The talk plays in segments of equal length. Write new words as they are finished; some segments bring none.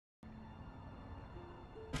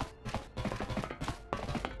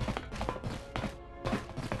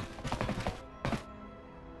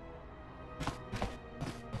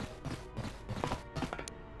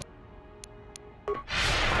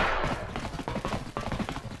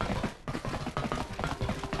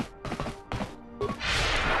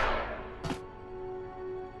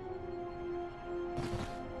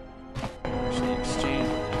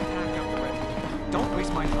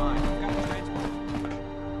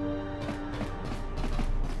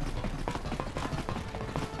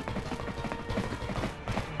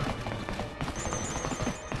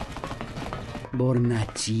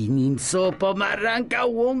Bornacinin sopa maranka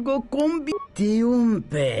wongo kombi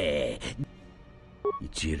tiumpe.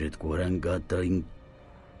 Ichiret korangata in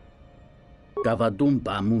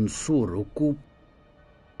kavadumpa munsuro ku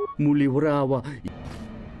muliwrawa.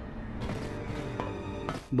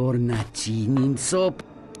 Bornacinin sopa.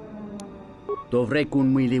 Dovrei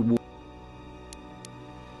kun miliwu.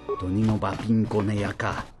 Tonino papin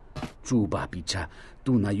koneyaka. Chuba picha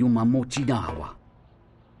tuna yuma mochinawa.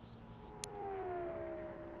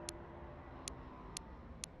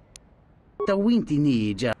 Tawinti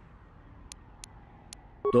nija.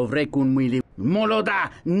 Dovrei kun miliwu. Moloda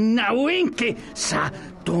nawinki sa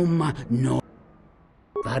toma no.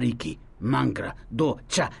 Variki mangra do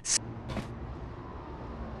cha.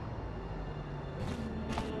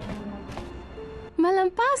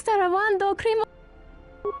 Malampas tarawando krimo.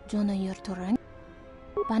 Jona yurturan.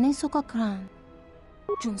 Bani soka kran.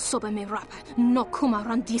 Jun soba me rapa no kuma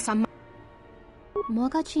randisa.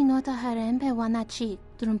 Moga chinota harembe wanachi.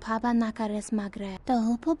 Drumpaba nakares magre. Da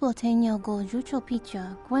hupo boteño go jucho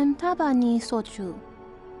picha. Gwem taba ni sochu.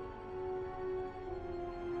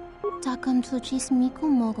 Takam tuchis miku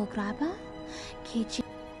mogo graba. Kechi.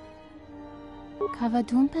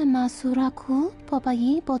 Kavadumpe masuraku.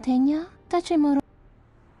 Popayi boteña. Tachimoro.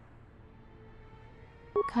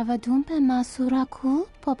 Kavadumpe masuraku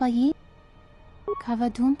popayi.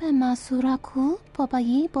 Kavadumpe masuraku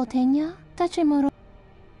popayi boteña tachimoro.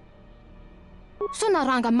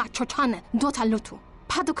 Sunaranga machotane dota lutu.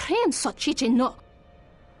 Padu krem so chiche no.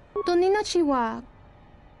 Donina chiwa.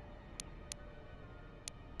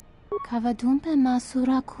 Kavadumpe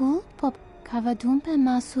masuraku pop. Kavadumpe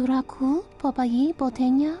masuraku popayi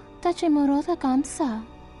boteña tachimoro ta kamsa.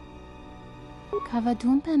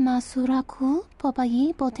 Kavadumpe masuraku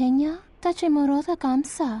popayi boteña tachimorota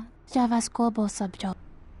kamsa javasko bo sabjo.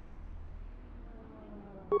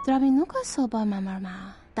 Drabinuka soba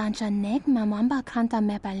mamarma dancha nek mamamba kanta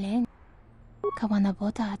mepaleng kawana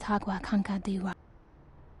bota atagwa kanka diwa.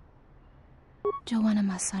 Jowana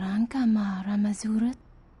masaranka ma ramazurat.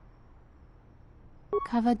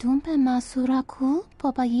 Kavadumpe masuraku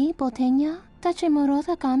popayi boteña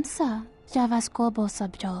tachimorota kamsa javasko bo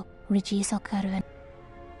sabjo. Rijiso karven.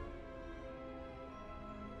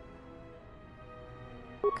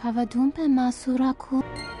 Kavadumpe masuraku.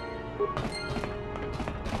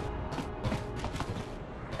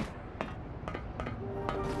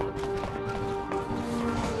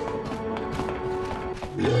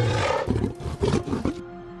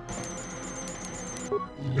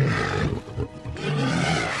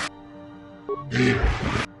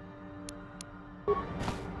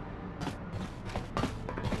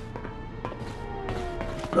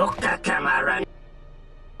 Loka kamaran.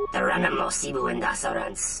 Taranamo sibu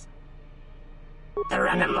indasarans.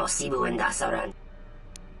 Taranamo sibu indasaran.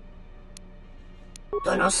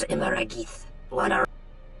 Donos imaragith. Wana.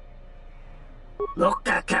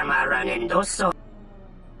 Loka kamaran endoso.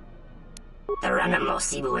 Taranamo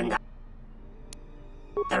sibu inda.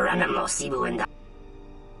 Taranamo sibu inda.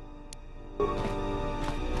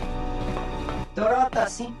 Dorota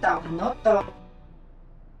sinta noto.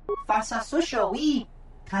 Fasa susho wi.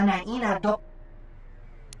 Kana ina do.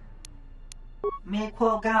 Me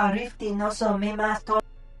koga rifti noso me masto.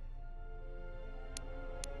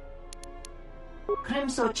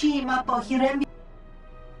 Crimso chi mapo hirembi.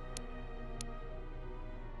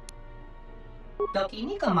 Dok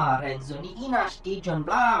ini kemarin zoni inash di John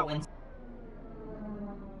Blawen.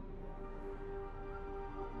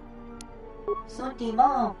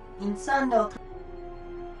 Sotimo insando.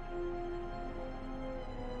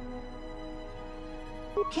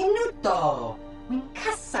 Kenuto, min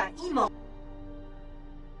casa imo.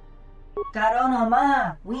 Karono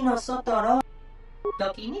ma, wino sotoro.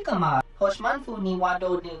 Dok ini kemar, Hoshman fu ni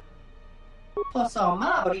wado de. Poso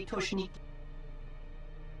ma britoshnik.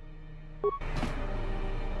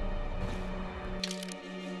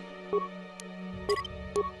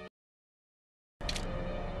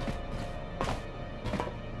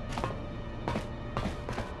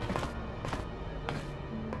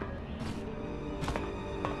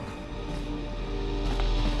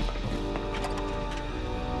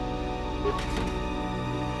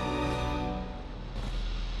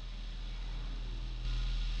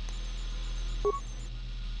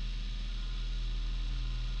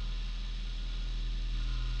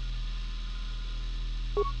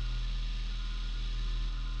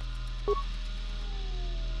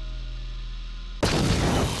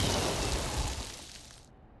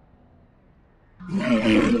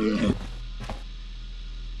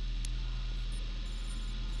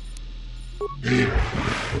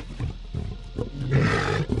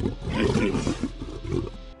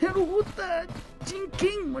 Ruta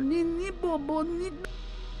Jinking monini bobonit.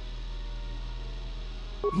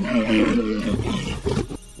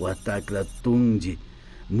 Watak la tungji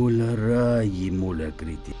mula rayi mula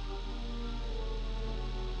kriti.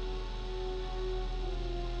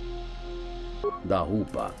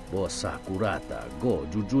 Dahupa bo sakurata go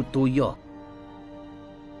jujuto yo.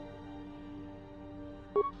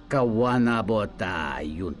 Kawana bota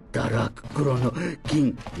yun tarak krono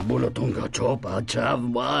king bolotonga chopa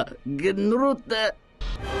chavwa genruta.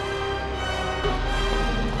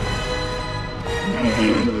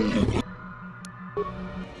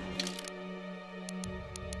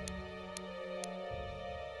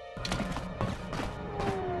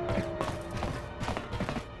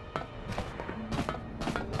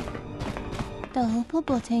 Dahupa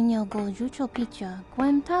botenya go jucho picha,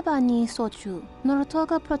 gwem tabani sochu,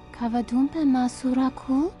 norotoga prot kavadumpe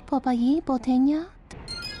masuraku, popayi botenya?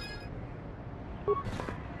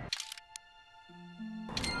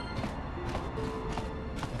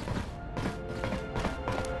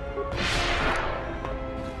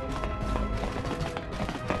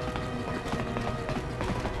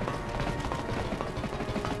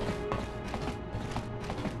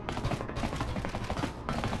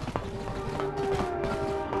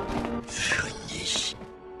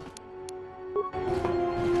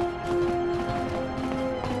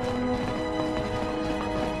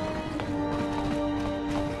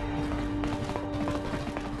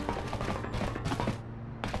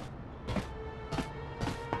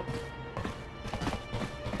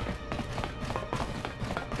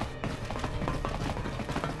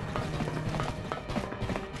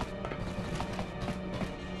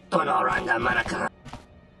 Tonoranga Manaka.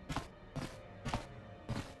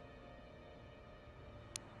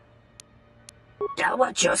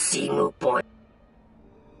 Dawacho Simu Point.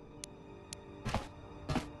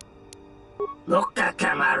 Loka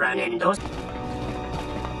Kamaranendos.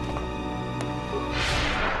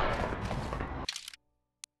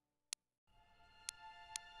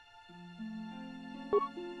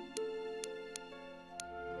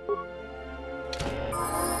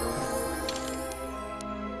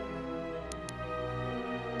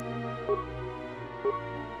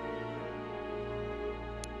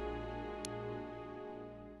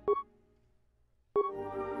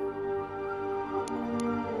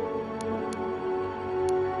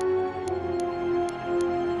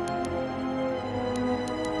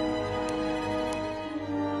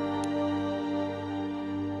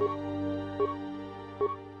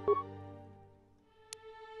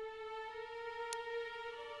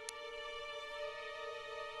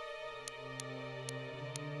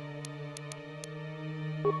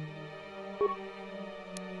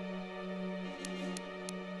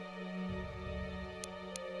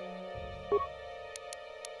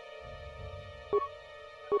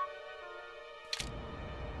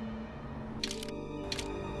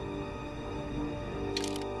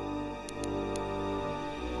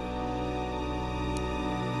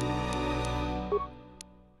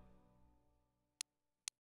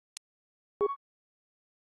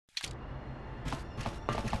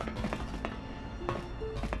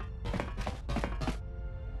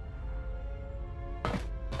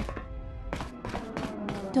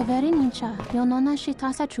 Doveri nincha, yonona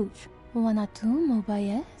shitasa chuch. Wanatu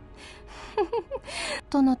mobaye?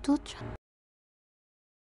 Tonotucha.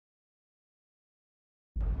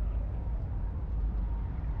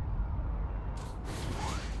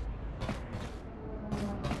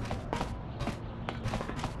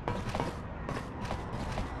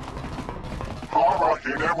 Hara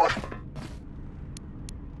hinema.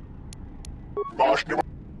 Bashnima.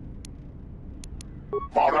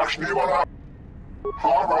 Marashnima.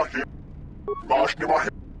 Hara hin. Bashnima.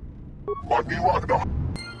 Maniwagna.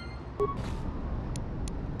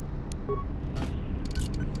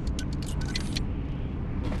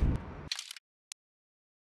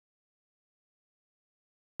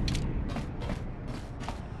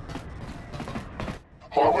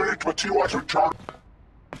 Harmony Twatiwa to turn.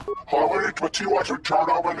 Harmony Twatiwa to turn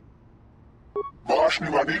over.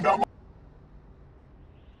 Bashnima Nina.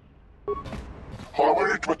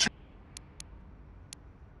 Harmony Twatiwa.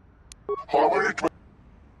 Harmony Twatiwa.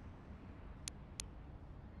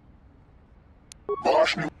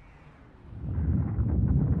 Bashni.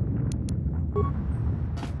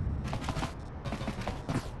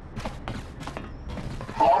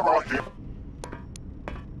 Harahi.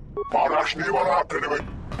 Marashni Varakane.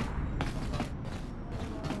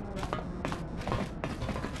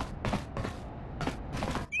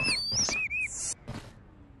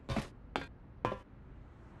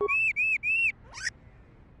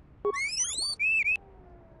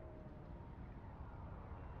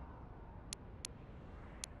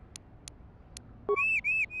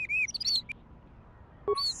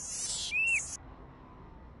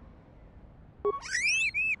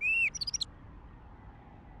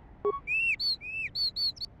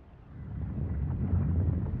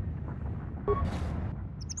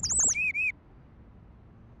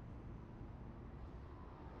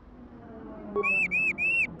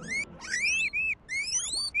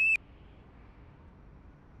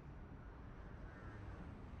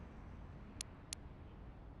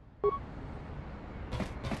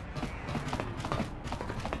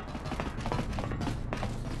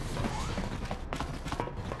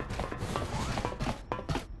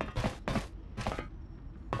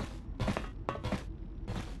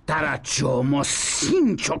 Taracho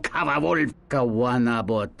mosincho kavavol kawana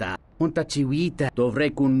bota. Unta chiwita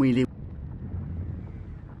dovrei kun mwili.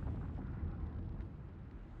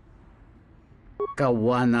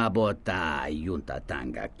 Kawana bota yunta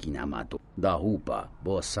tanga kinamato. Dahupa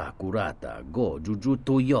bosa kurata go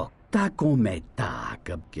jujutu yok. Ta come ta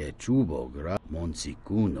che chubo gra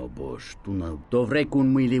monsikuno bosh tuna dovrei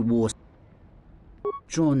kun mwili wos.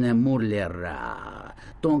 Chone murlera,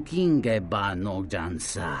 tonkinge ba no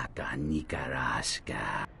jansaka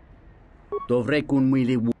nikaraska. Dovrei kun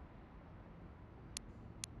mwili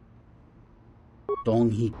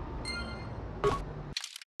Tonghi.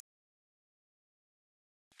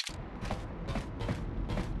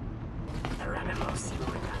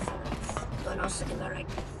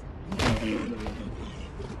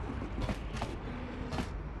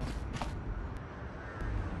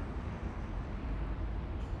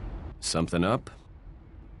 Something up?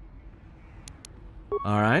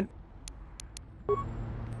 All right.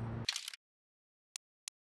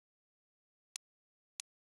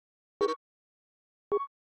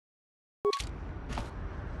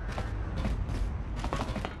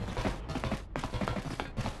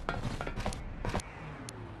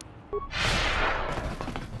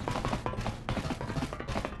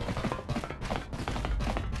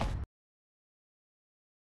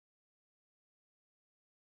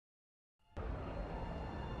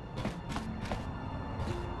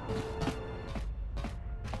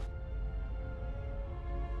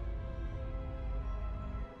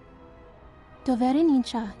 Dovere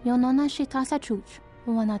nincha, io non nasci tasa chuch.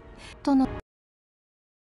 Wana tono.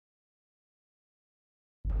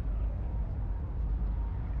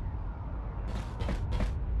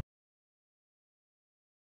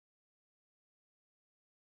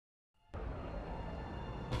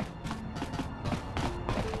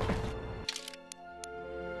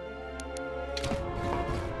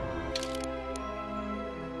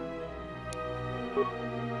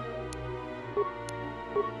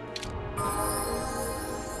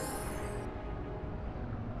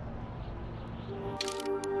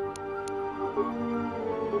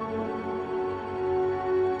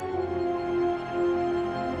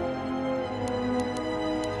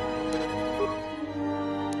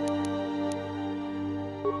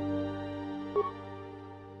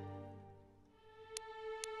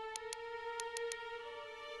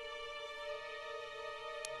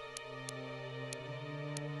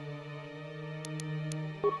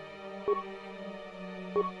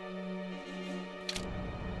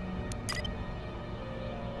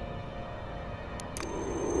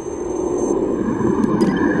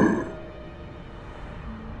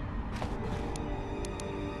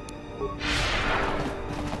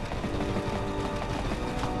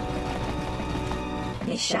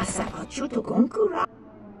 Shasa ochutu gonkura.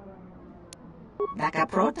 Daka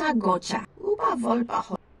prota gocha. Uba volpa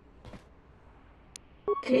ho.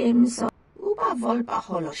 Crimson. Uba volpa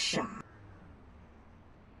holosha.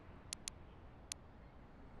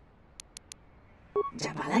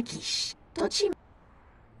 Jabalakish. Tochi.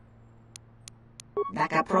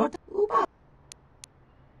 Daka prota. Uba.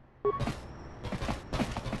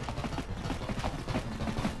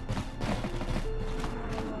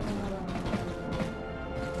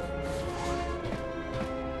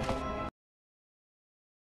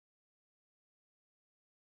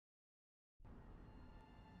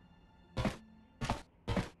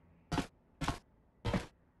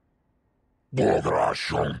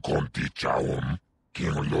 Dograshon kontichaum,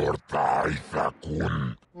 King Lord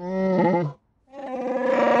Taithakun.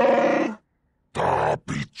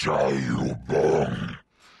 Tapichayubong.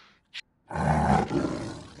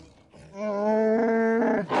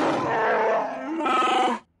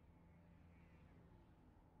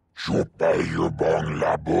 Chupayubong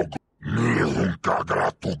labog. Nihun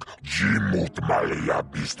kagratuk jimut malia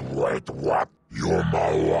bist wet wat.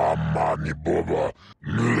 Yomawa mani boba.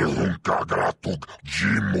 Nihun kagratuk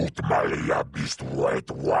jimut malia bist wet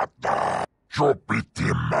wata.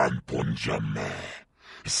 Chopiti man punjame.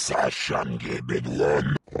 Sashange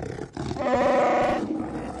bedwon.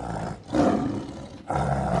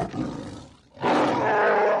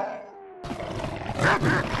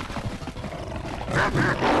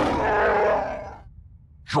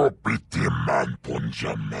 Chopiti man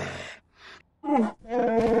punjame.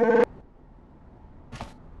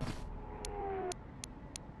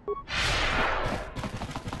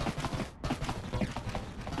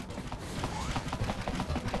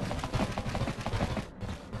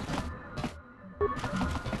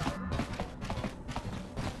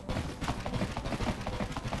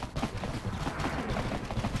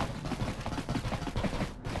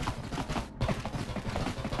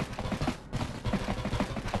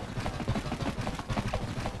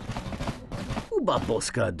 Uba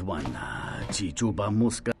boska dwana, chichuba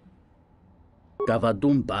muska.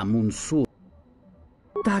 Kavadumpa munsu.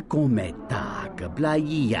 Ta come tak,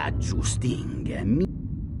 blaia justing, mi.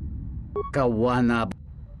 Kawana.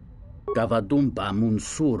 Kavadumpa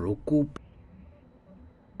munsuru kup.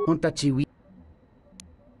 Ontachiwi.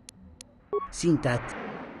 Sintat.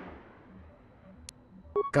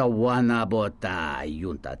 Kawana bota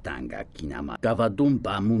yuntatanga kinama.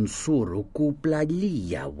 Kavadumpa munsuru kupla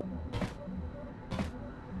liya.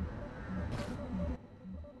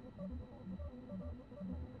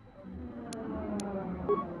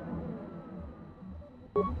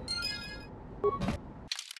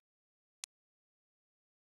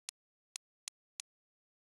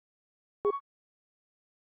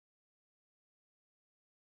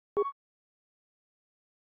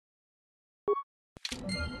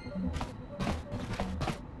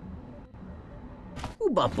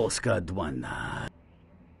 Uba boska dwana.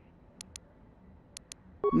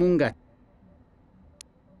 Munga.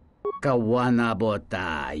 Kawana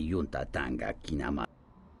bota yuntatanga kinama.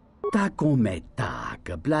 Ta come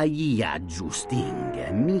tak, blaia justing,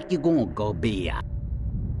 miki gongo bea.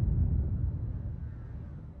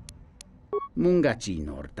 Munga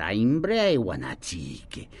chinorta imbre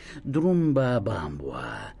wanachike, drumba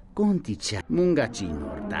bambwa. Conticia munga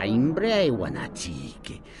chinorta imbre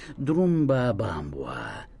wanachike, drumba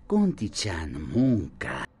bambwa. Contichan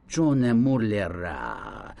munka, chone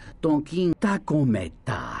murlera, tonkin ta come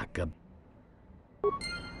tak.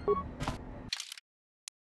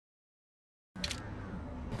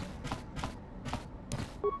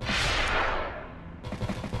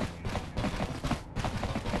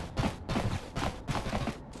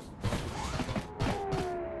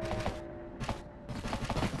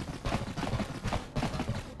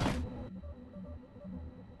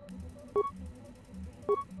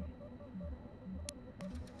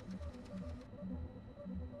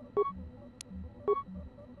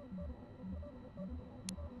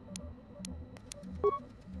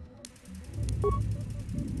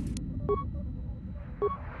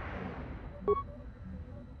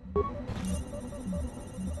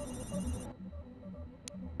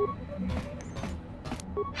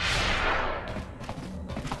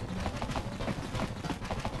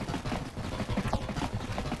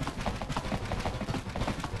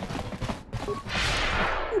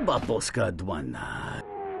 Uba boska dwana.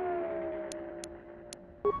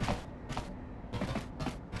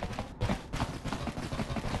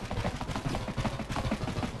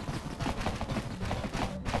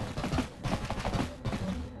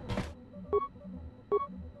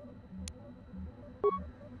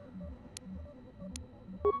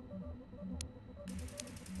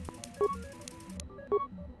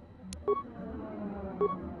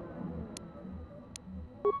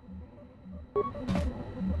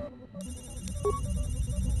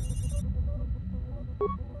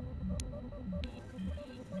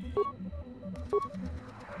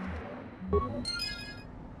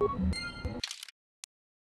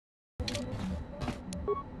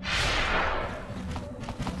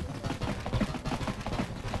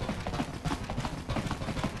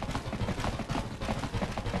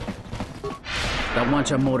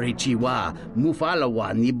 Tawancha mori chiwa,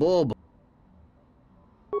 mufalawa ni bobo.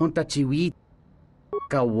 Onta chiwi,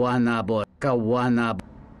 kawana bo, kawana bo.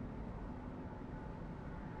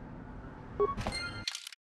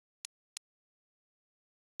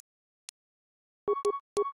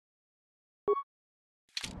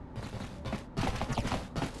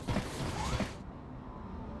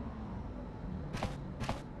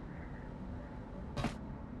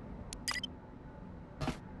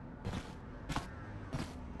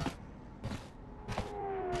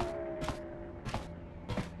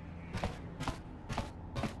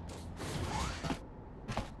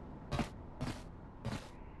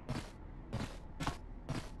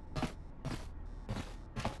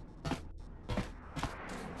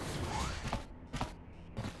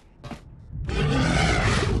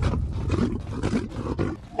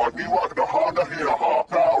 Maniwag na hana hinaha,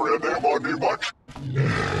 naure ne manimach.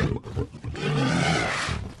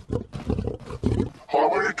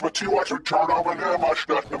 Hawaii tmatiwa to turn over ne mach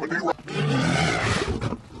that na maniwa.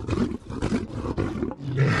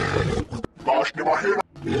 Mash ni mahina.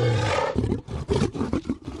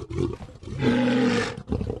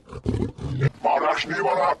 Marash ni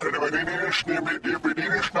waraka ne maninish ni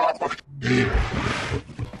bidinish na pash.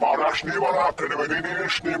 Marash ni waraka ne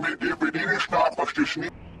maninish ni bidinish na pash ni.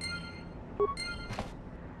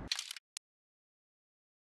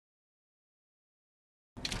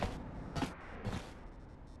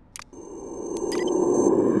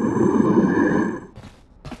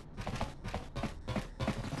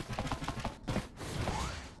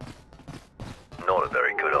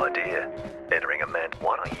 And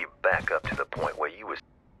why don't you back up to the point where you was...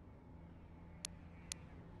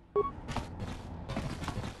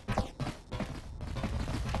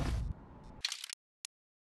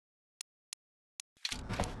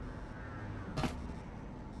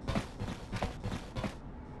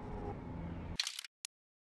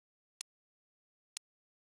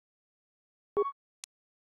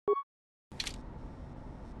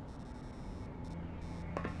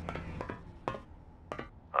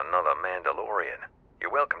 Another Mandalorian.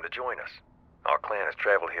 You're welcome to join us. Our clan has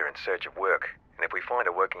traveled here in search of work, and if we find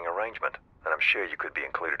a working arrangement, then I'm sure you could be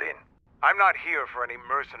included in. I'm not here for any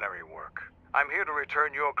mercenary work. I'm here to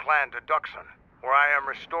return your clan to Duxon, where I am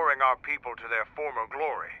restoring our people to their former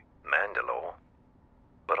glory. Mandalore?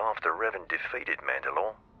 But after Revan defeated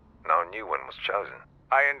Mandalore, no new one was chosen.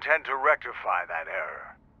 I intend to rectify that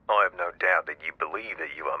error. I have no doubt that you believe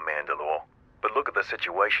that you are Mandalore. But look at the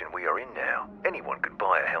situation we are in now. Anyone could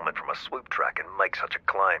buy a helmet from a swoop track and make such a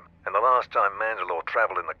claim. And the last time Mandalore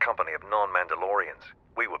traveled in the company of non-Mandalorians,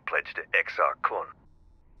 we were pledged to Exile Kun.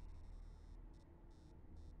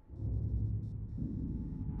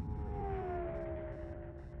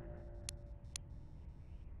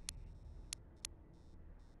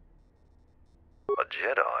 A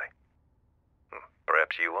Jedi?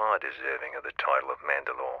 Perhaps you are deserving of the title of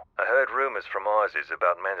Mandalore. I heard rumors from Isis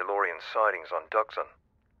about Mandalorian sightings on Duxon.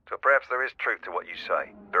 So perhaps there is truth to what you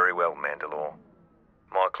say. Very well, Mandalore.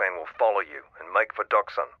 My clan will follow you and make for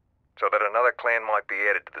Duxon, so that another clan might be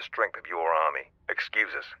added to the strength of your army.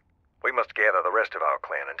 Excuse us. We must gather the rest of our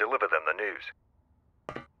clan and deliver them the news.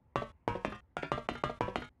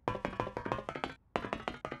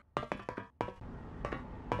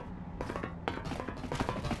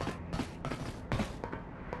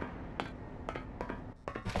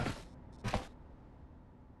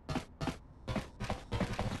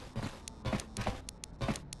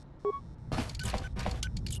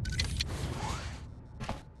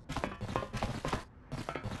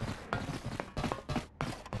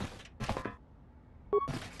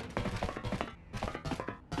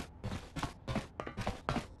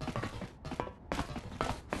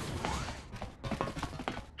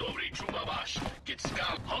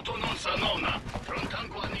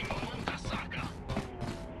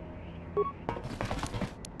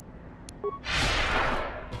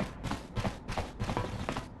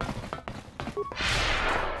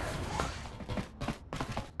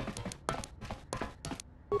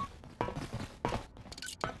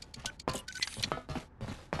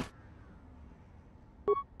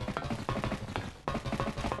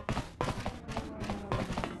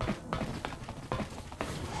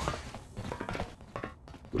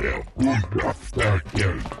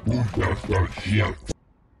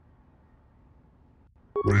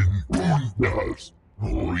 Preguntas,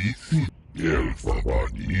 oíste el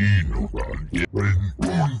favanino,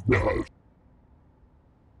 preguntas.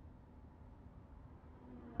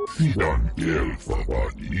 Sigan el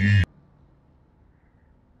favanino.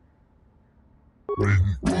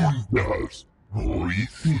 Preguntas,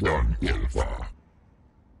 oíste el fa.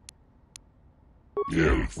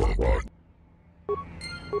 El favanino.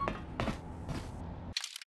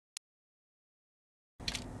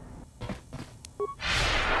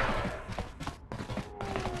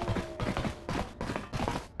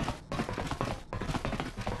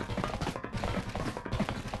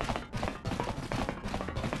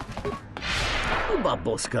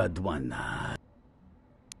 Baboska dwana.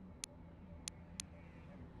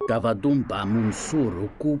 Kavadumpa munsuru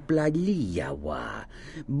kupla liyawa.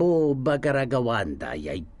 Bo bagaragawanda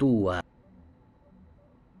yaitua.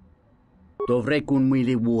 Dovrei kun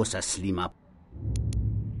mwili wosa slima.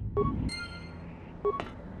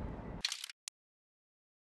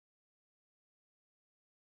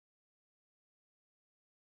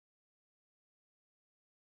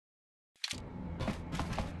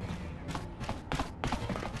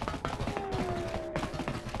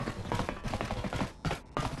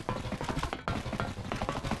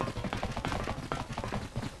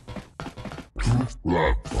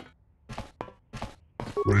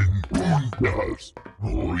 Preguntas,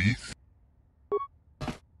 oíste.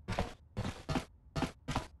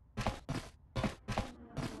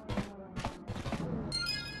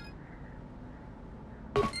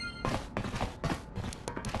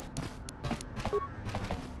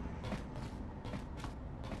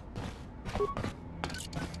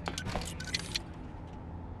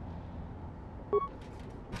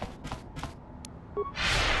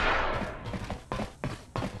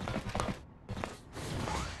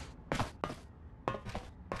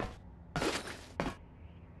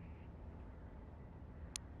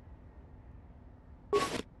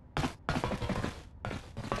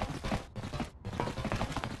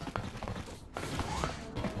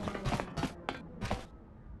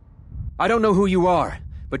 I don't know who you are,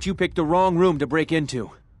 but you picked the wrong room to break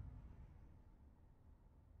into.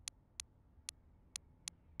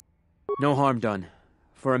 No harm done.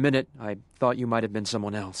 For a minute, I thought you might have been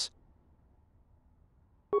someone else.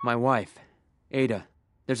 My wife, Ada.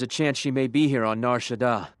 There's a chance she may be here on Nar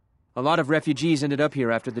Shaddaa. A lot of refugees ended up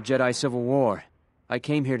here after the Jedi Civil War. I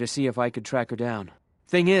came here to see if I could track her down.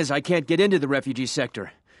 Thing is, I can't get into the refugee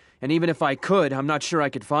sector. And even if I could, I'm not sure I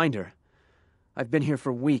could find her. I've been here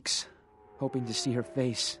for weeks, hoping to see her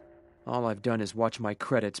face. All I've done is watch my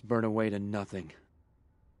credits burn away to nothing.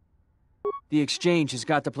 The exchange has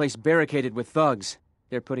got the place barricaded with thugs.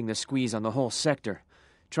 They're putting the squeeze on the whole sector,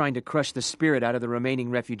 trying to crush the spirit out of the remaining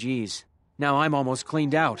refugees. Now I'm almost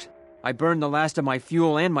cleaned out. I burned the last of my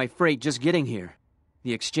fuel and my freight just getting here.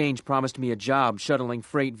 The exchange promised me a job shuttling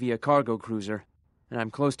freight via cargo cruiser, and I'm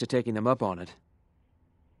close to taking them up on it.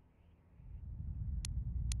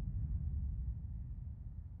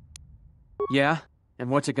 Yeah? And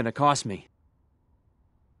what's it gonna cost me?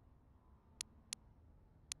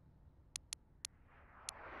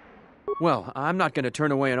 Well, I'm not gonna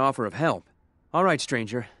turn away an offer of help. All right,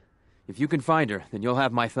 stranger. If you can find her, then you'll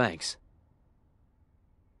have my thanks.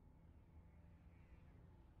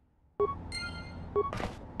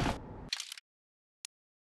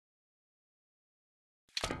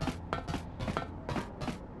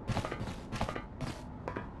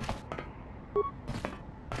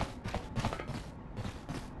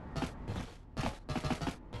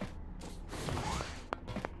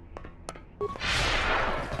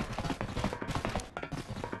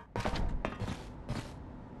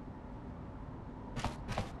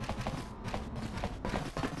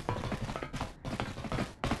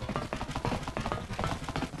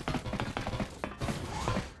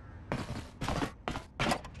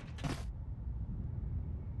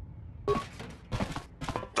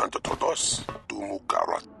 Todos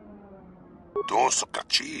tumugarat. Dos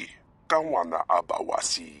kachi kawana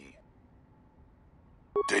abawasi.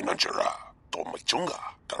 Tenanjara tomachunga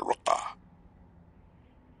karota.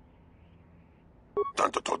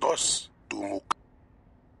 Tanto todos tumuk.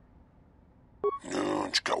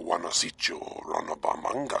 Nunch kawana sicho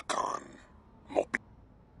ranabamanga kan. Mopi.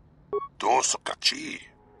 Dos kachi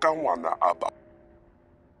kawana aba.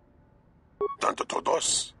 Tanto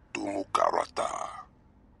todos tumugarata.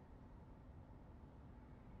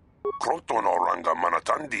 Kroto no ranga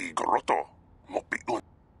manatandi goroto, mopiun.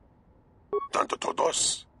 Tanto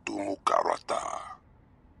todos tumugarata.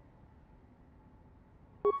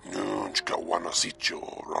 Nunch kawana sicho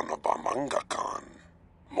ranabamanga kan.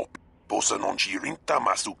 Mopi. Posa non chirinta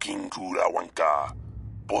masuking kurawanka.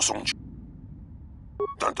 Posong.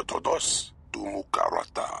 Tanto todos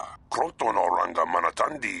tumugarata. Kroto no ranga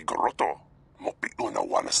manatandi goroto. Mopiun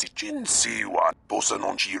awana sichin siwa. Posa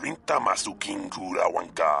non chirinta masuking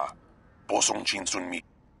kurawanka. Posong chinsun mi.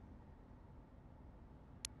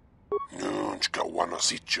 Nunch kawana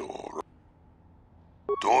sicho.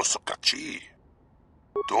 Dos kachi.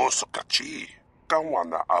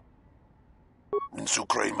 Kawana ab.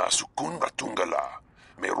 Minsukray masukun batungala.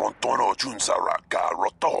 Meron tono junsara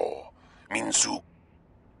garoto. Minsu.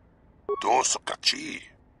 Dos kachi.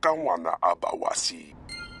 Kawana abawasi.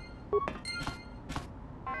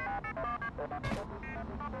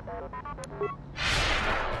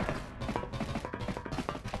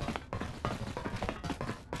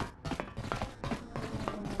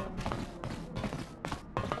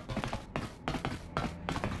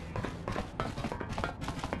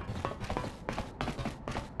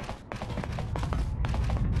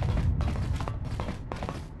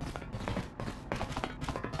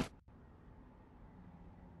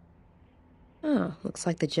 Oh, looks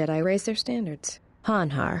like the Jedi raised their standards.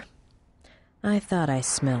 Hanhar, I thought I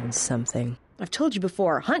smelled something. I've told you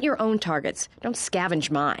before, hunt your own targets. Don't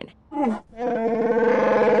scavenge mine.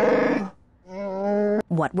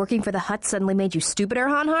 What, working for the Hutt suddenly made you stupider,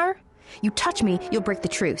 Hanhar? You touch me, you'll break the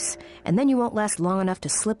truce, and then you won't last long enough to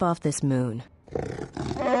slip off this moon.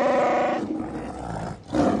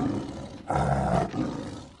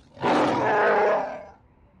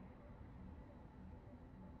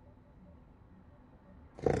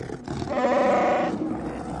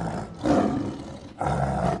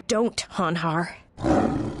 Don't, Hanhar.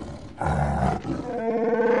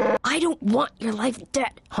 I don't want your life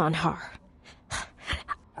dead, Hanhar.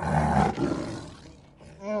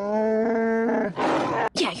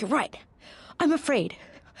 Yeah, you're right. I'm afraid.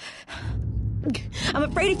 I'm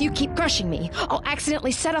afraid if you keep crushing me, I'll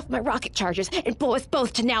accidentally set off my rocket charges and blow us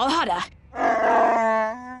both to Nal Hutta.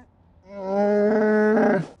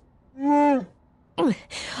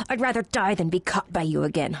 I'd rather die than be caught by you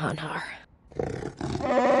again, Hanhar.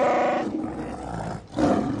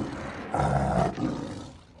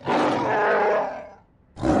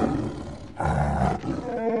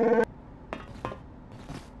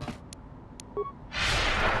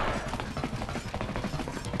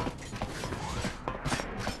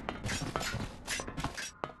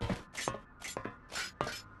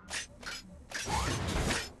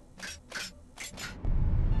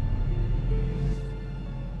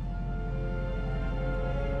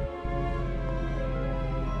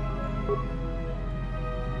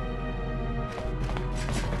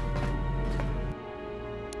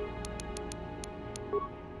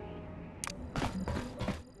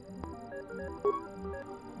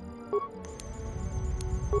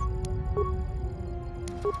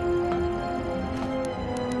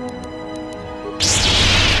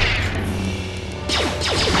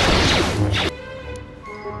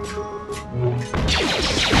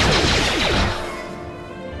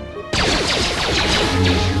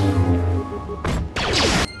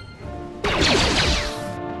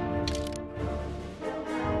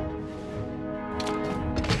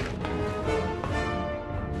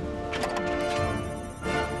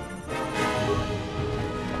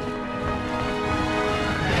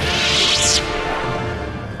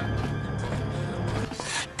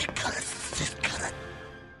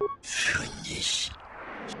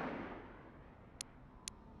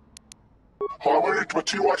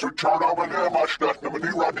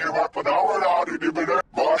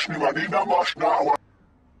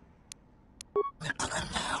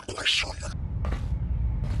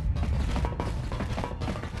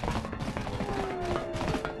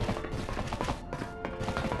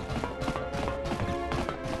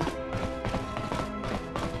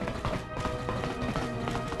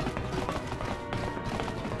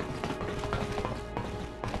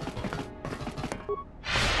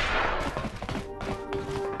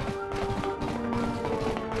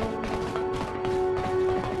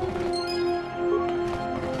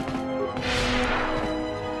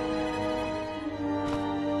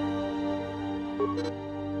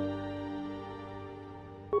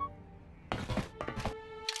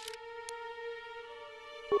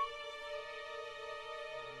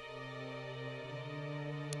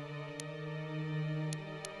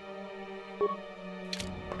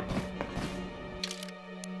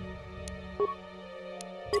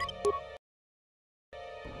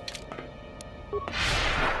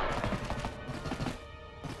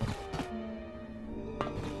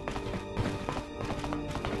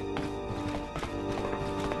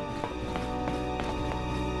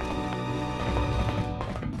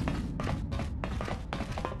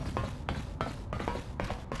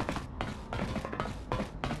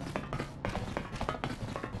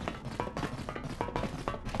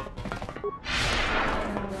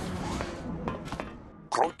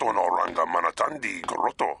 Manatandi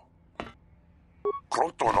Grotto.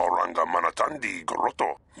 Crotono Ranga Manatandi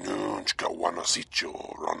Grotto. Nunchka Wanasicho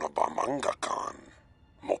Ranabamangakan.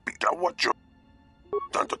 Mopitawacho.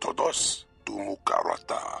 Tanto todos.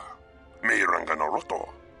 Tumukarata. Me Ranga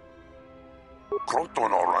Noroto.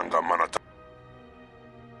 Crotono Ranga Manatan.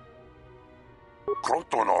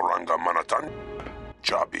 Crotono Ranga Manatan.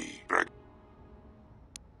 Jabi.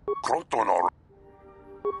 Crotono.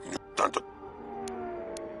 Tanto.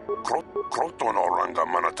 Crotono Ranga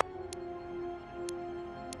Manata.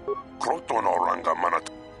 Crotono Ranga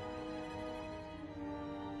Manata.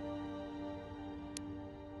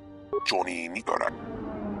 Johnny Nikora.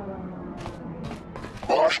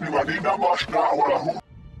 Bashni Vanina Mashna Walahu.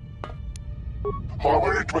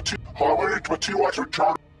 Harvard Twati watch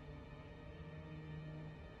return.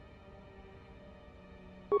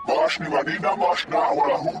 Bashni Vanina Mashna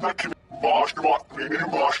Walahu. Bashni Vakini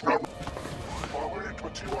Mashna.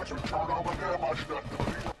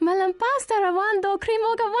 Malampas tarawan do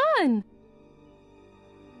krimogawan.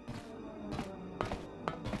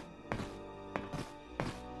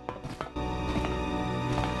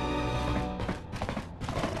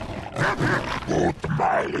 От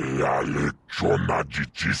малия лечона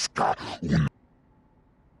джичиска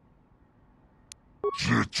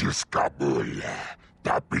джичиска бule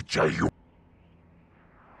tapicaju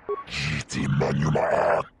jiti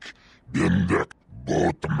manumak bindek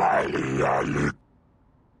bot malия le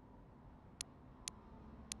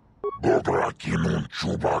bobrakinun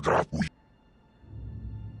chubagratui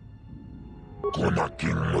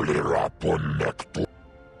konakin mulera ponnektu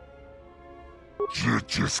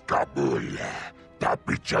Jiciska bule,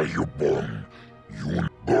 tapicaju bon, yun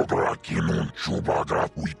bobrakinun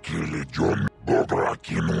chubagrat wikili John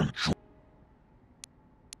bobrakinun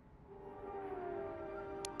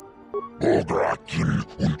bobrakin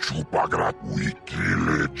un chubagrat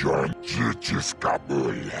wikili John Jiciska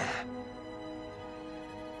bule.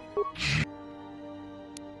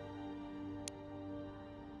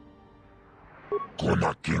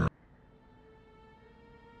 Konaking.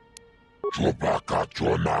 Chuba ka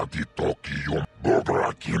chona di Tokyo.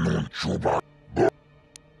 Bobra kinun chuba.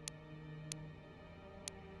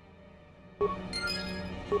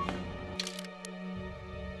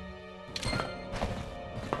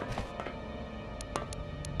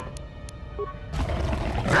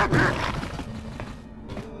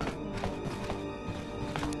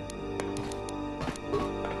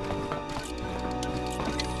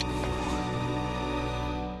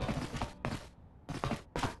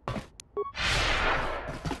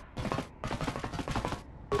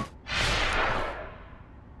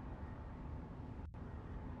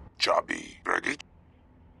 Chabi, ready?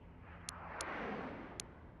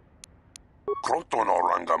 Kroton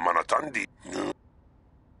oranga manatandi.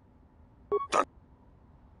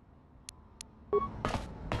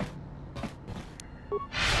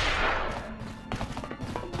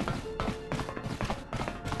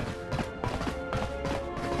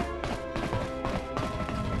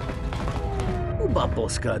 Uba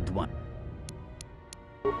boska dwan.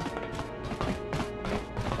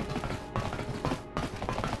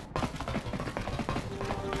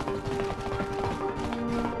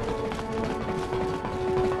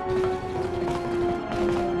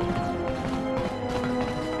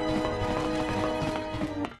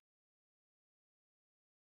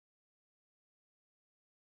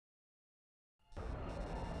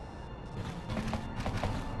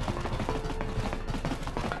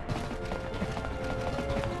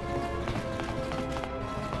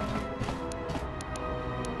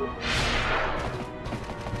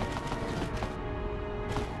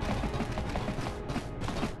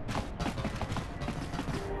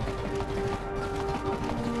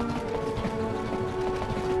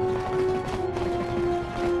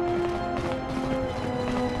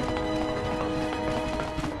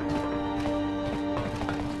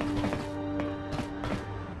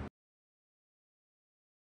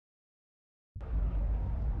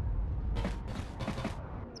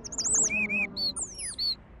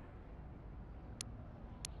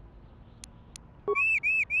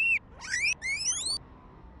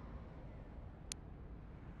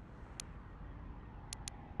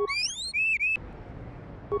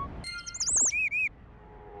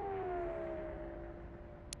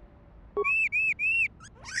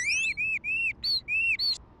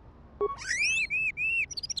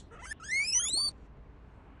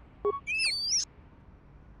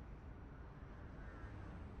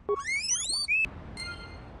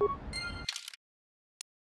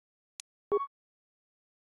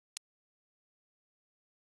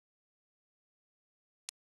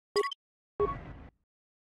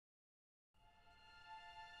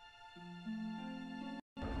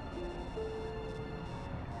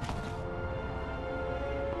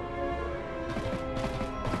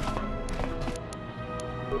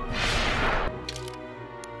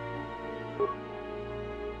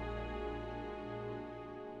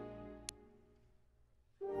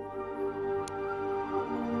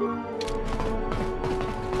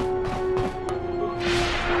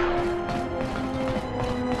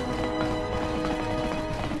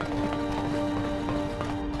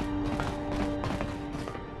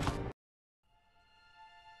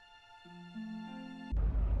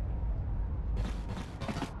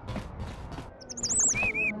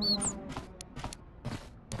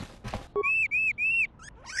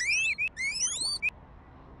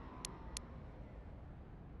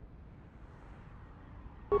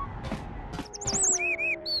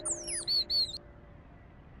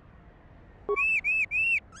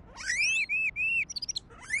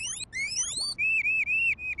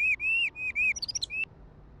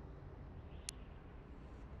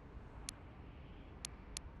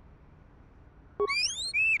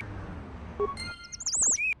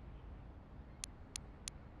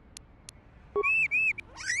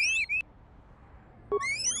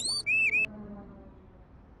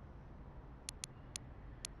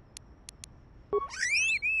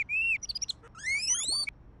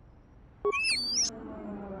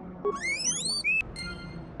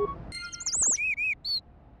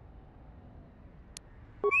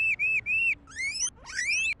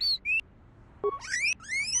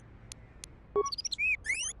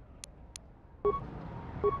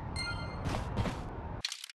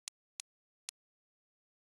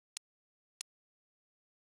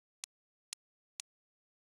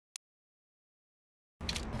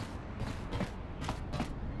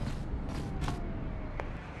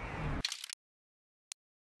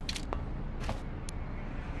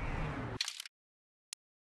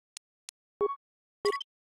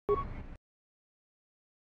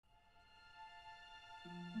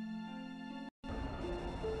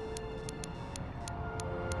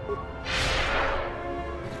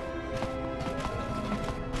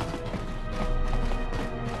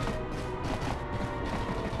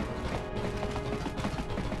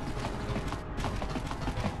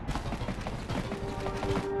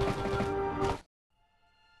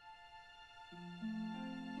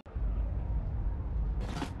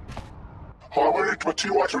 Harmonic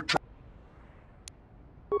Matiwas return.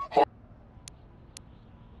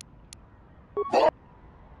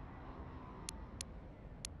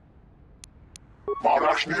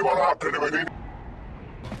 Marash Nivara Penevin.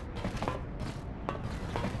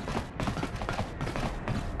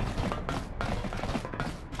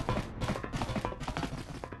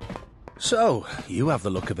 So, you have the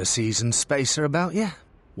look of a seasoned spacer about you.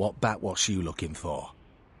 What backwash you looking for?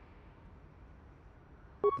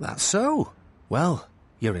 That's so. Well,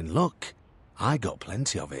 you're in luck. I got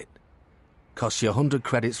plenty of it. Costs you 100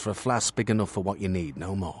 credits for a flask big enough for what you need,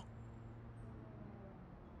 no more.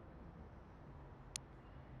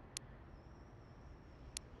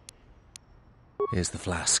 Here's the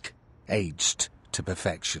flask. Aged to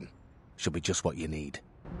perfection. Should be just what you need.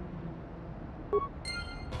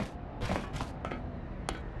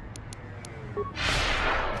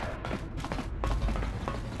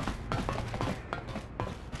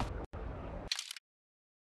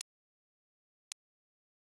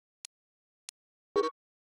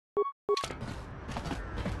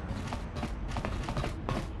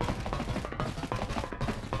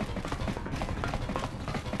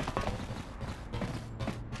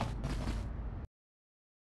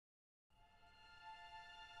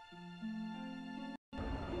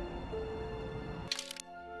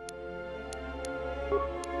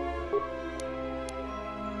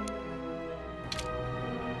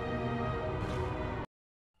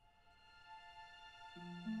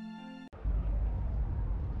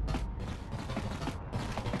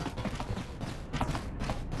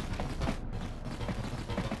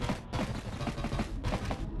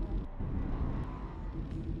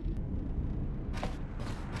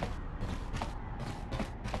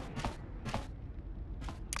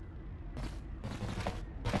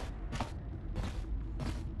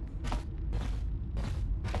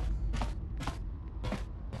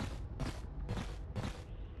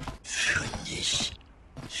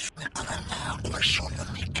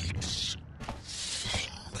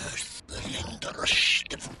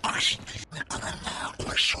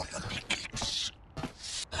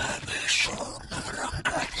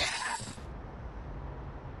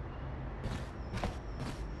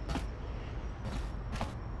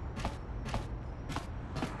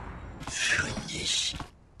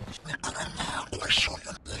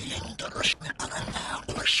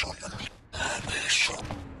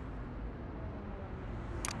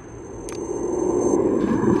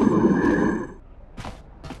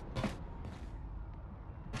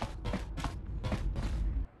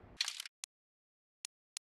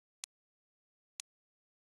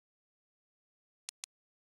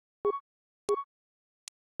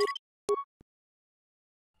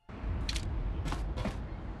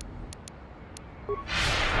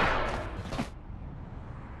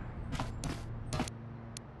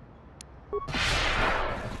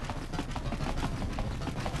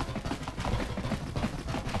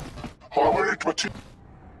 Harmonic Mati.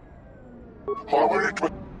 Harmonic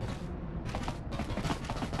Mati.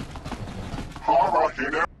 Hara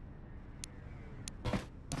Hine.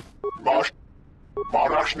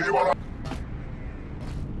 Marash Nivara.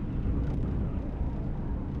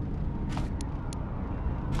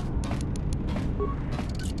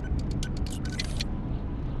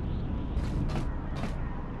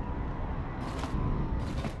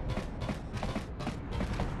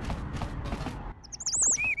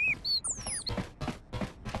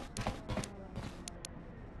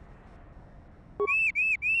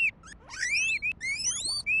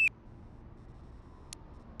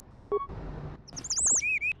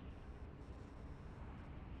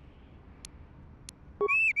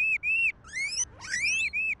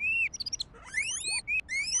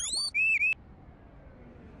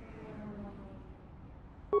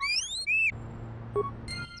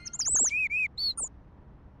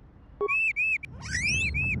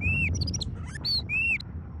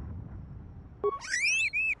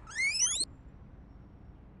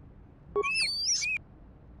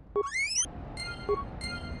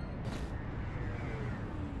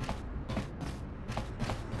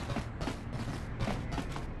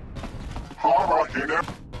 Hara Hine.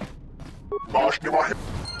 Mash Nivara.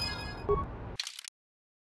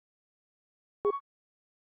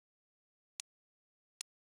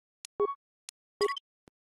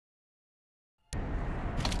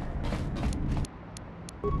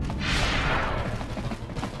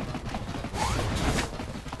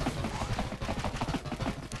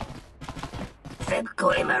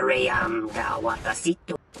 Febko Emariam ga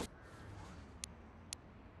watasitu.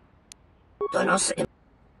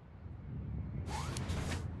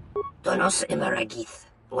 Tonos Emaragith.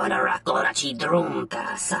 Wanarakorachi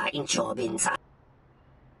drumka sa inchobin sa.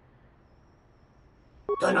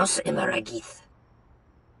 Donos Emeragith.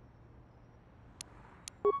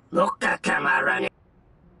 Mokka Kamarane.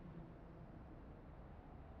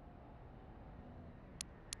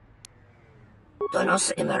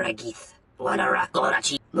 Donos Emeragith.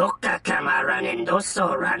 Wanarakorachi. Mokka Kamaranen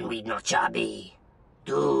doso ranwi no chabi.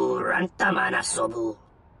 Du rantamana sobu.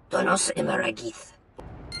 Donos Emeragith.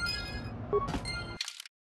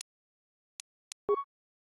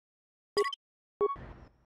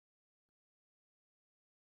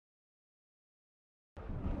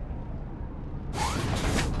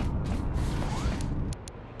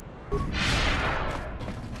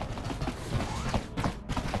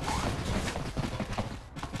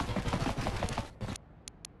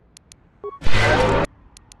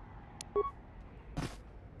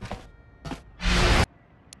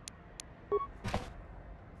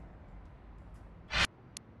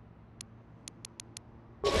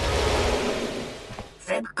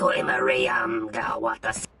 Febko Emerayam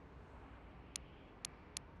Gawatas.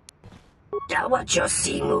 Dawacho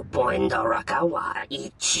simu poendo rakawa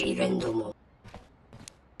ichi rendumo.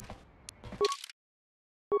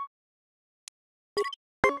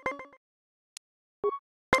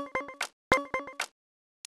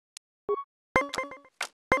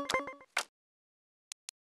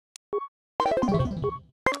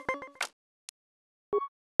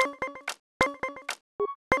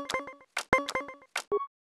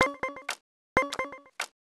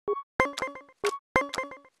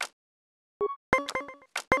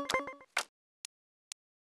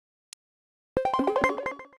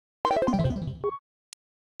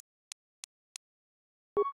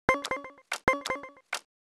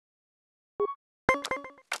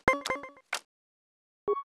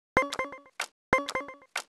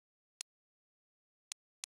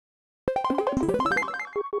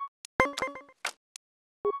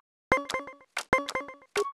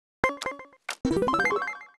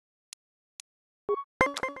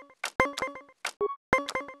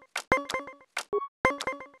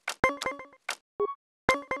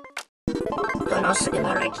 Donos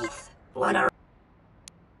Emeragith. Wanar.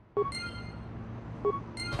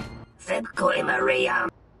 Febko Emerayam.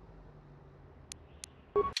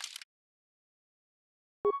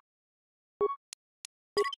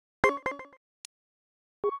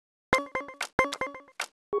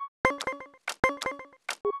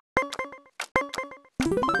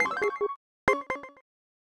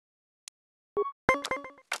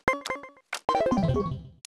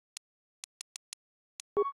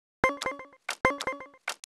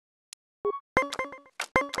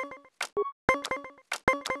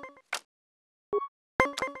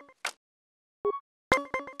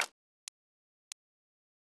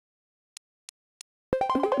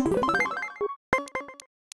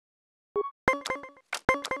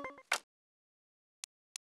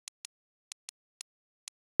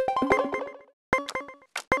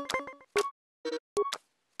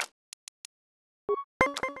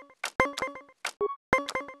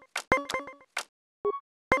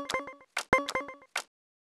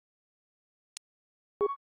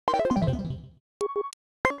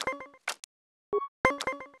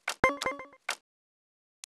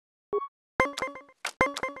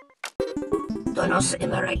 Donos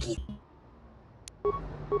Emeragith.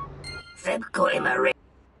 Febko Emeray.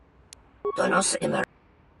 Donos Emer.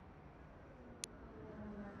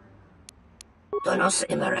 Donos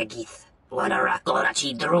Emeragith.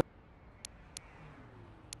 Wanarakorachi drum.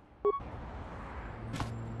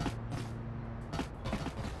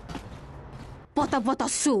 Bota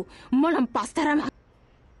su, molampas terama.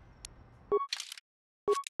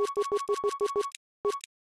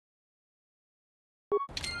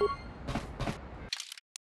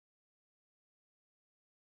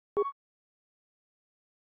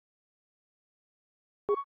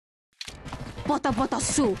 Bota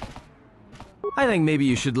su. I think maybe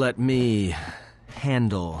you should let me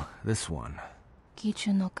handle this one.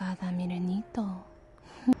 Kichu no kada mirenito.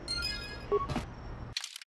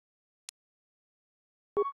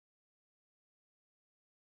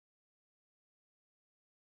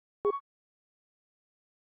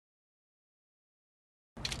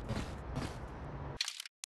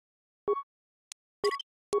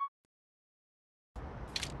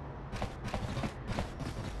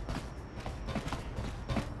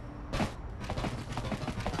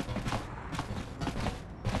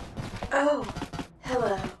 Oh,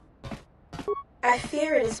 hello. I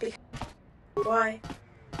fear it is because... Why?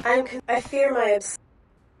 I fear my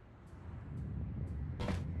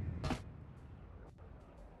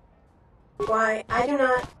Why, I do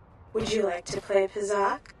not... Would you like to play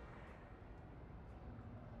Pizak?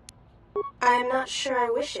 I am not sure I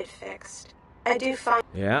wish it fixed. I do find...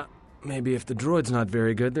 Yeah, Maybe if the droid's not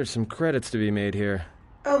very good, there's some credits to be made here.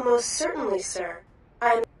 Oh, most certainly, sir.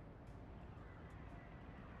 I'm...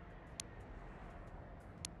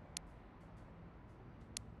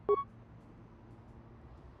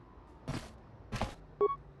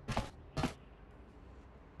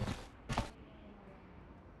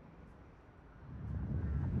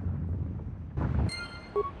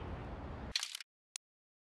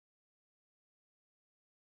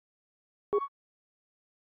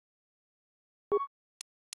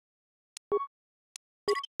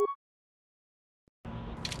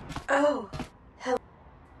 Oh, hello.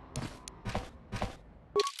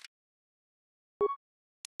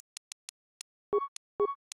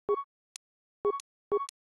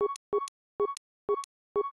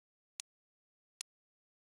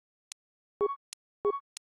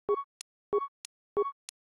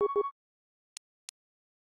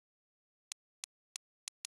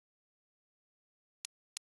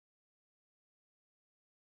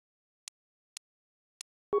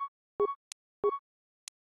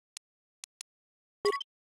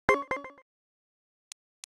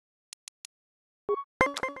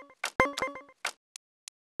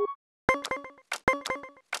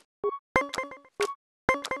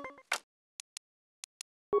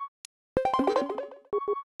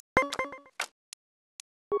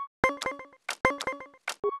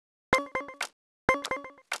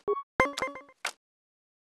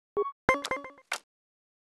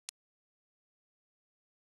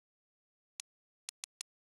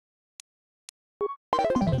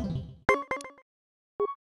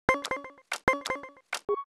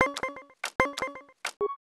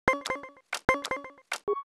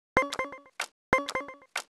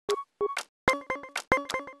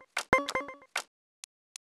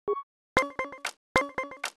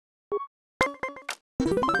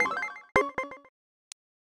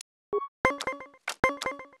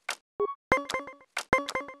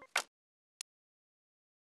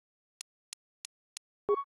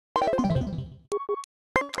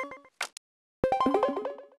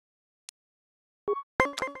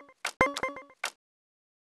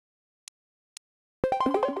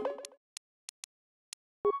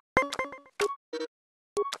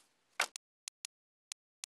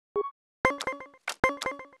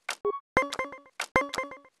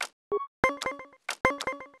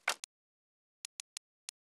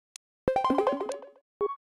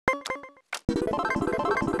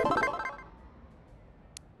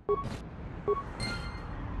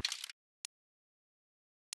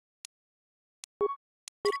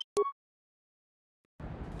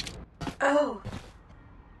 Oh,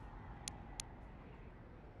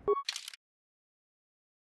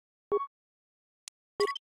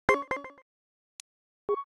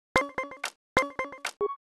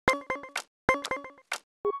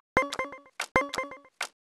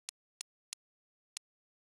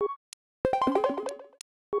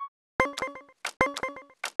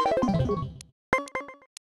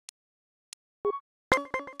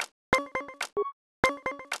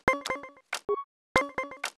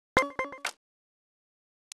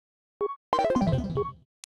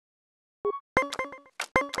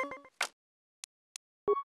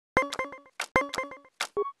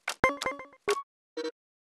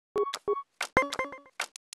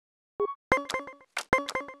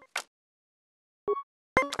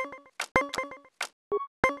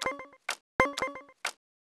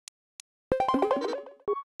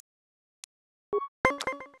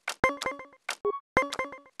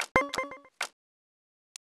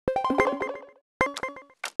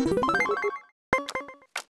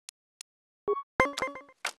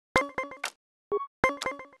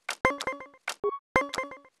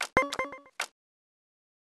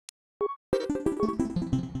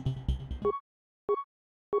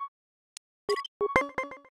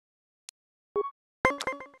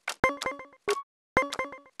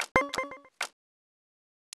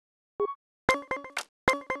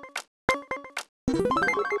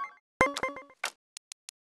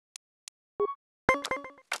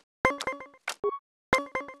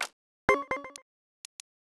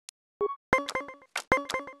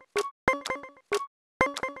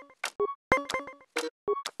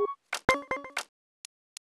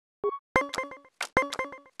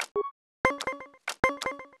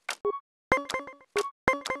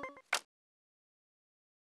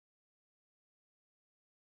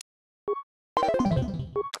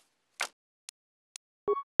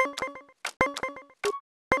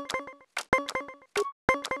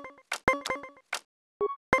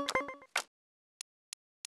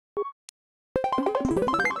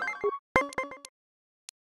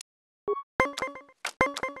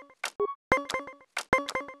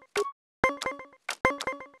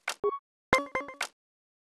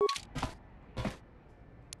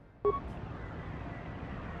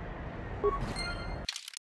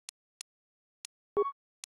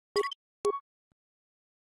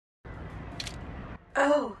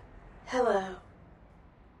 Oh, hello.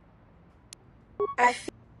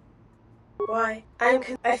 Why,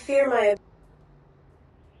 I fear my...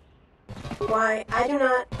 Why, I do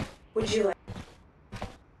not... Would you like...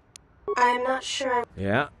 I am not sure I'm...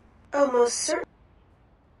 Yeah? Oh, most certain...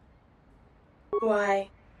 Why,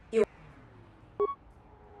 you...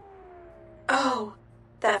 Oh,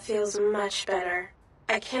 that feels much better.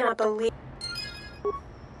 I cannot believe...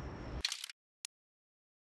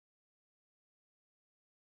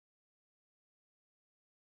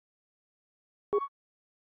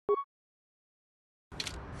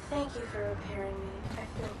 Thank you for repairing me. I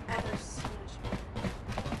feel ever so much better.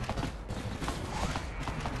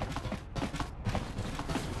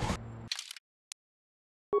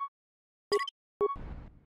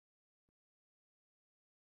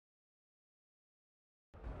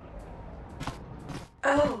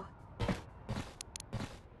 Oh.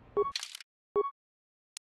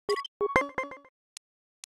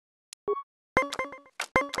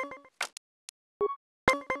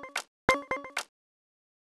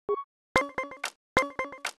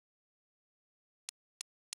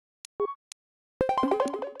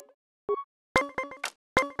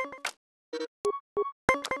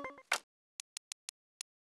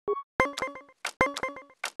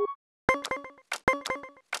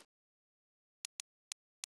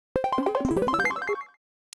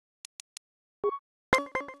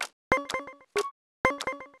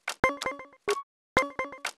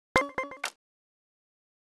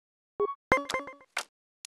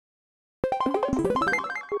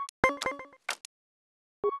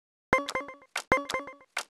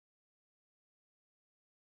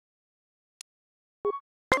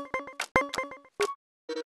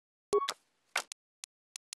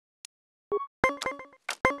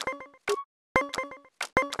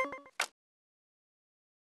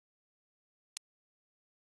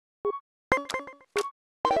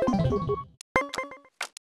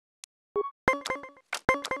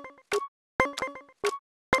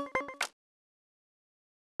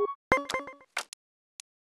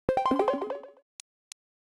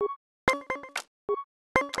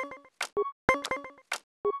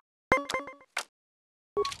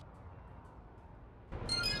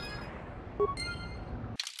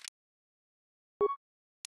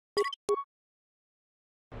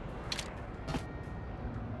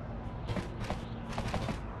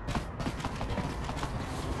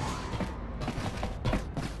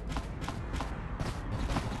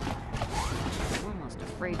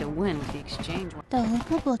 Afraid to win with the exchange.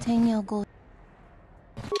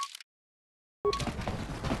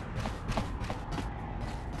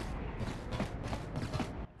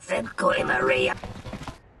 Febko e Maria.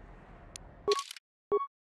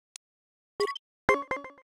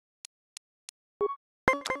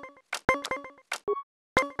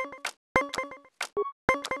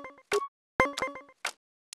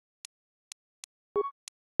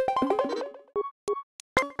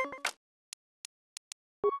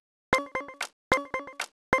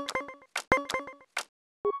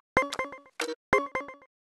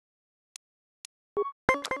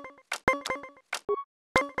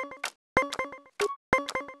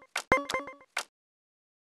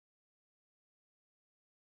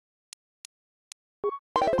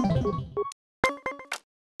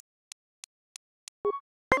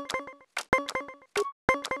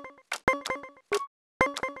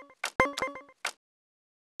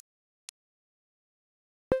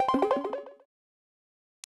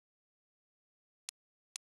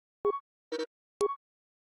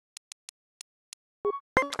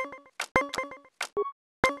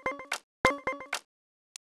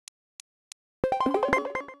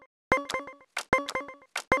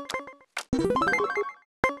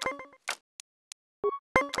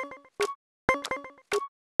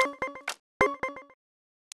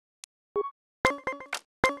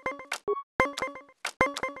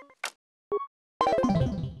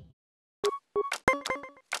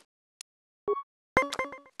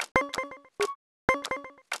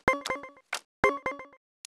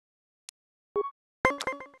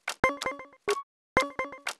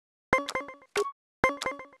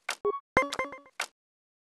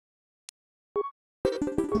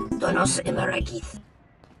 Donos e Maragith.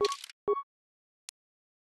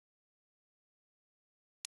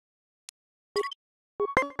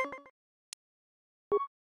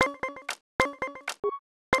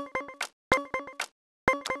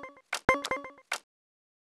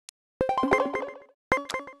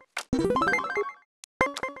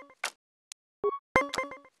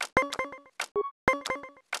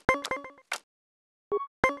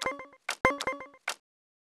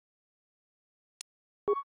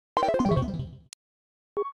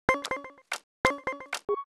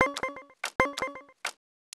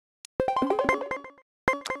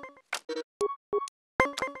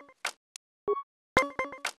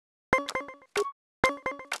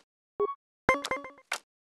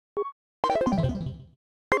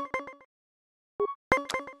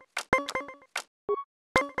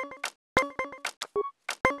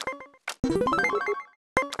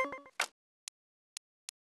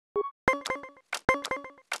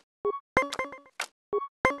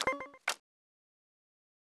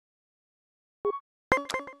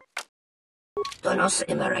 Donos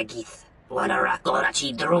emeragith.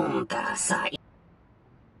 Wanarakorachi drunta sa.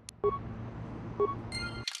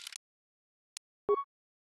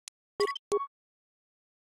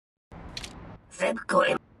 Febko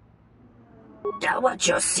em.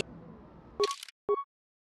 Dawachosi.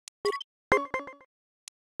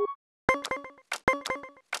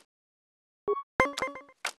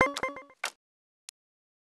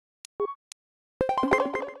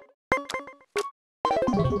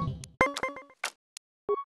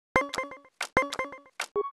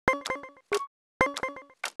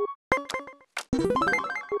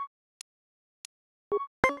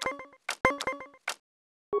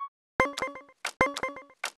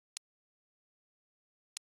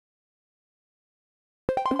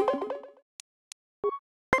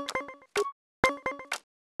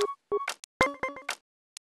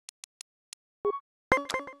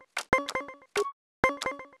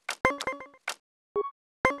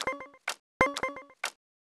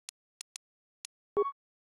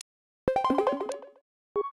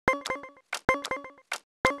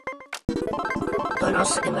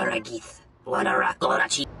 Donos emeragith.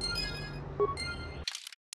 Wanarakorachi.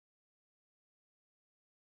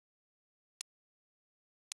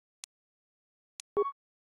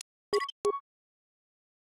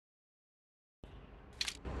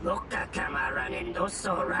 Loka kamaran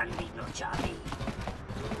endoso randi no chavi.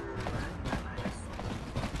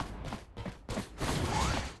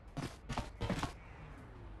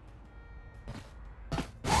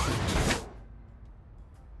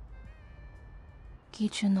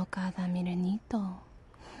 Kichu no cada mirenito.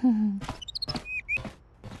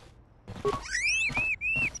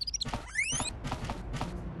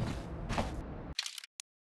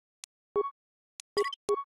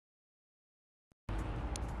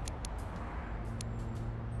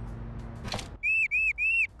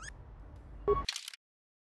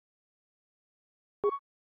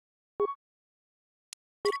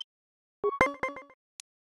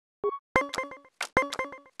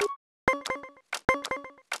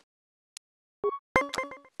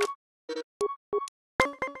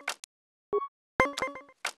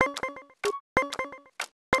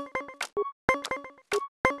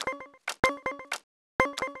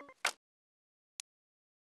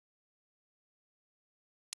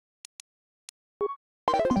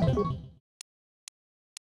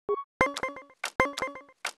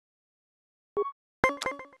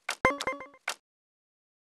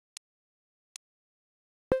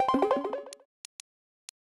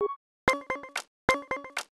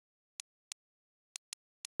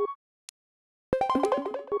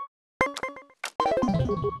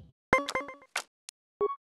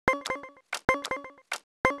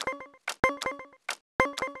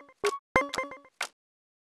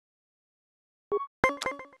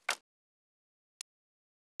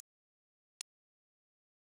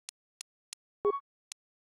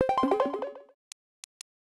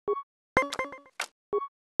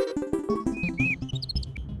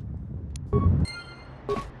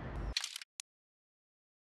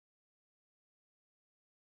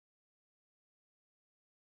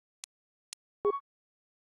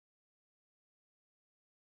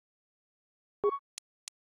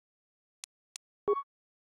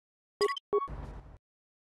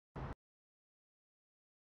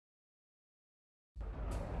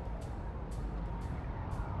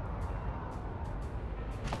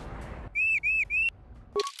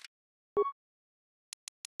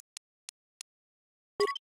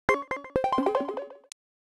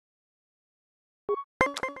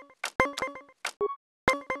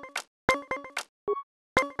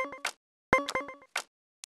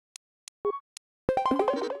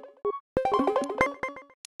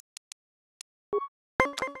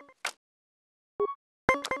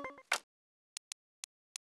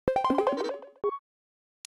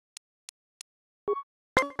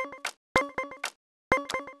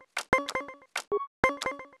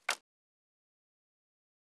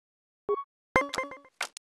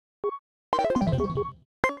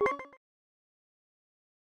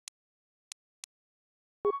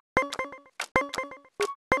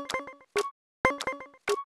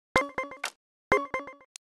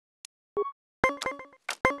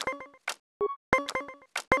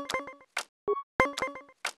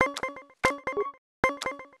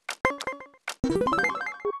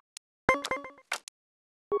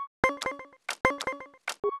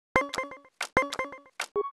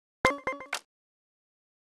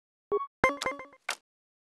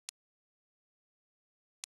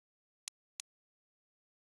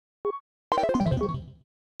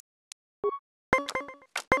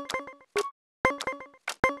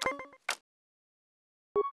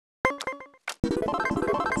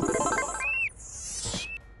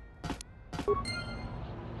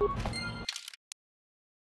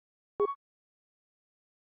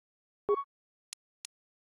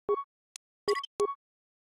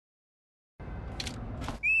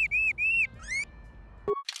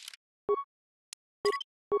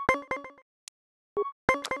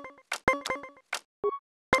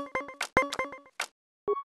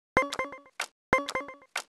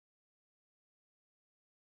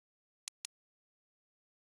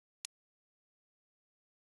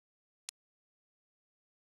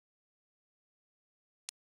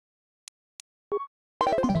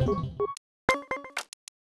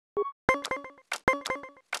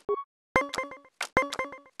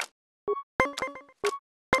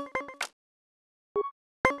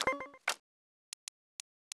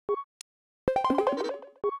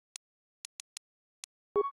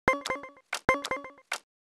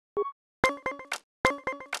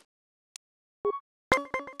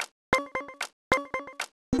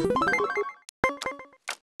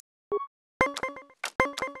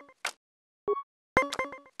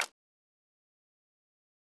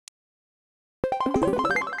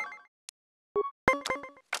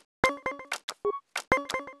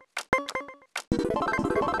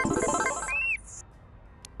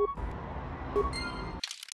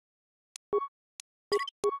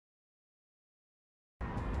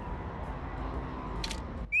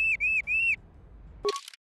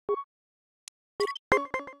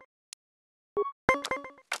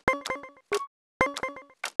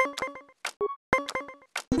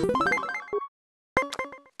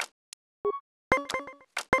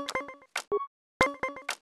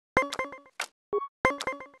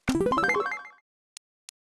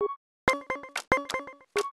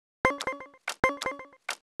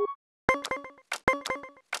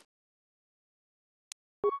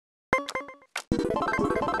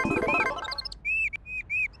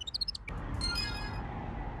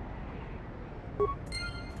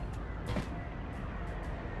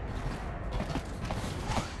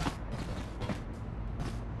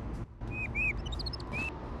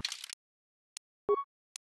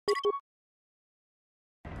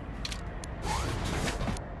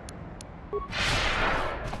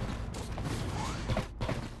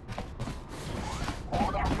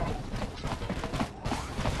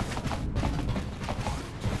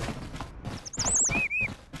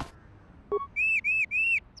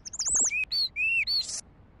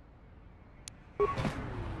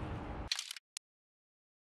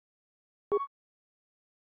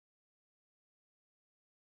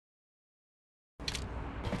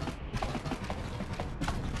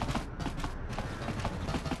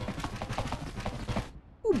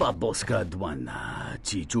 Baboska dwana,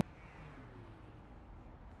 Chichu.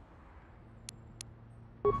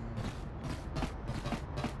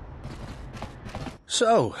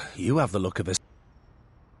 So, you have the look of a...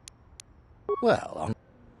 Well,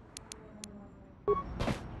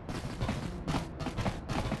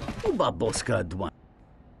 Baboska dwana.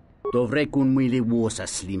 Dovrei kun mili wosa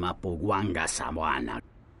slima po gwanga sawana.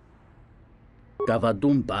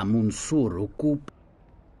 Kavadumpa munsuru kup.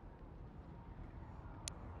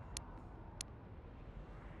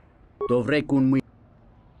 Dovrei kun mili...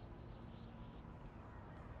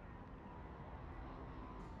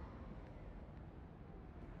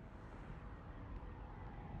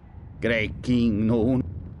 Grey King no...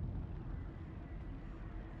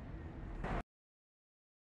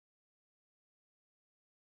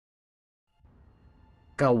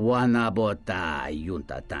 Kawana bota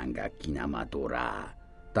yunta tanga kinamatura.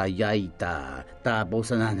 Tayaita ta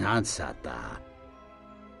bosananansata.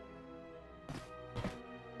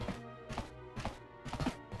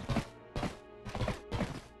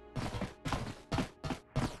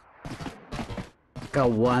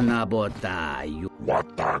 Kawana bota yu...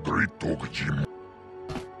 Wata grito gjim.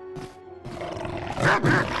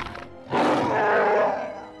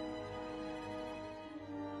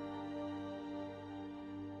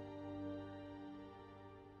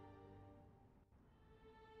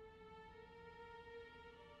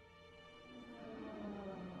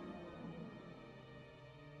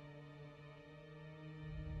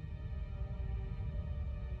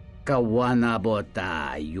 Kawana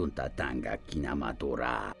bota yunta tanga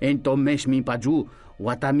kinamatura. Entomesh min paju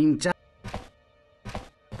watamincha.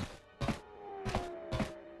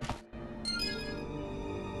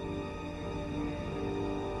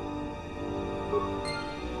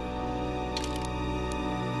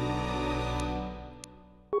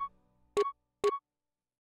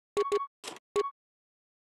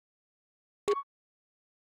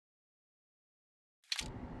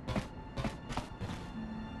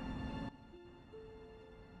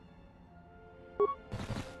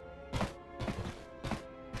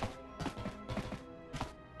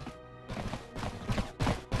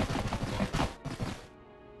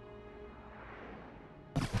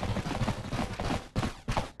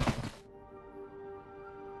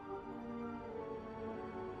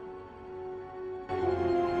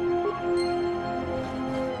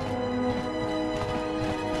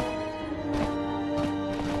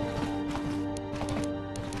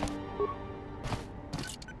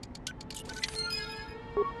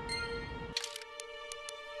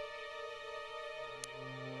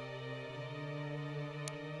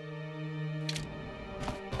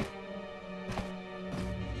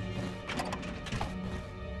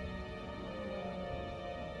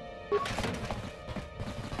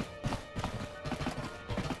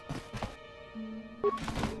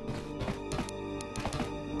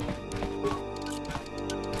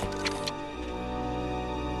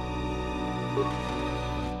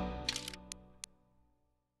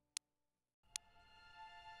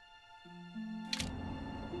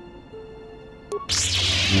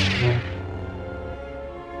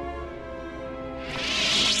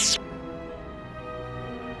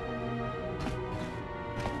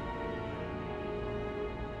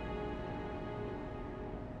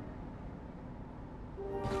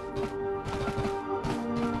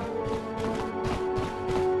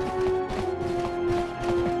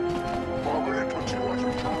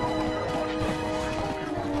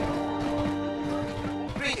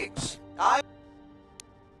 Greetings. I'm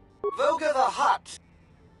Voga the Hutt.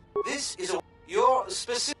 This is your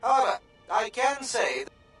specific... However, I can say...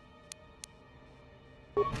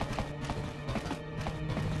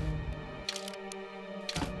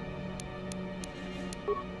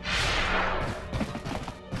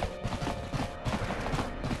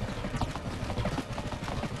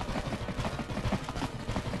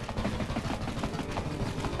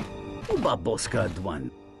 Uba Boska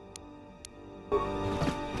Dwan.